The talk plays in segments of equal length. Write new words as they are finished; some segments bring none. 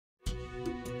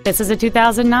This is a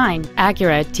 2009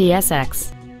 Acura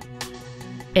TSX.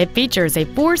 It features a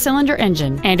 4-cylinder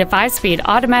engine and a 5-speed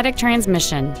automatic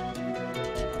transmission.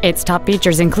 Its top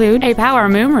features include a power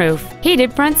moonroof,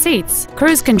 heated front seats,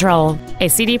 cruise control, a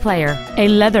CD player, a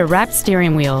leather-wrapped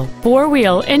steering wheel,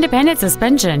 4-wheel independent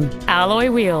suspension,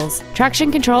 alloy wheels,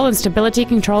 traction control and stability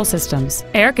control systems,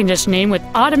 air conditioning with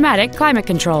automatic climate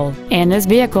control, and this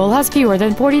vehicle has fewer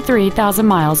than 43,000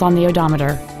 miles on the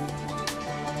odometer.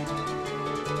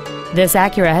 This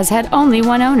Acura has had only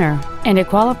one owner, and it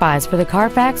qualifies for the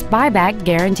Carfax buyback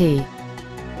guarantee.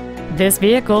 This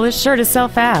vehicle is sure to sell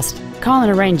fast. Call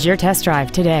and arrange your test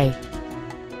drive today.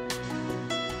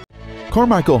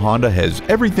 Carmichael Honda has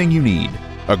everything you need.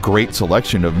 A great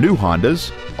selection of new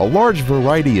Hondas, a large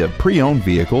variety of pre-owned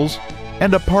vehicles,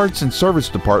 and a parts and service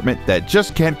department that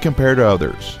just can't compare to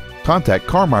others. Contact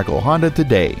Carmichael Honda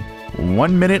today,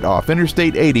 1 minute off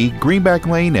Interstate 80, Greenback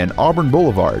Lane and Auburn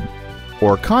Boulevard.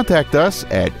 Or contact us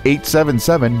at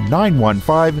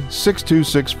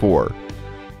 877-915-6264.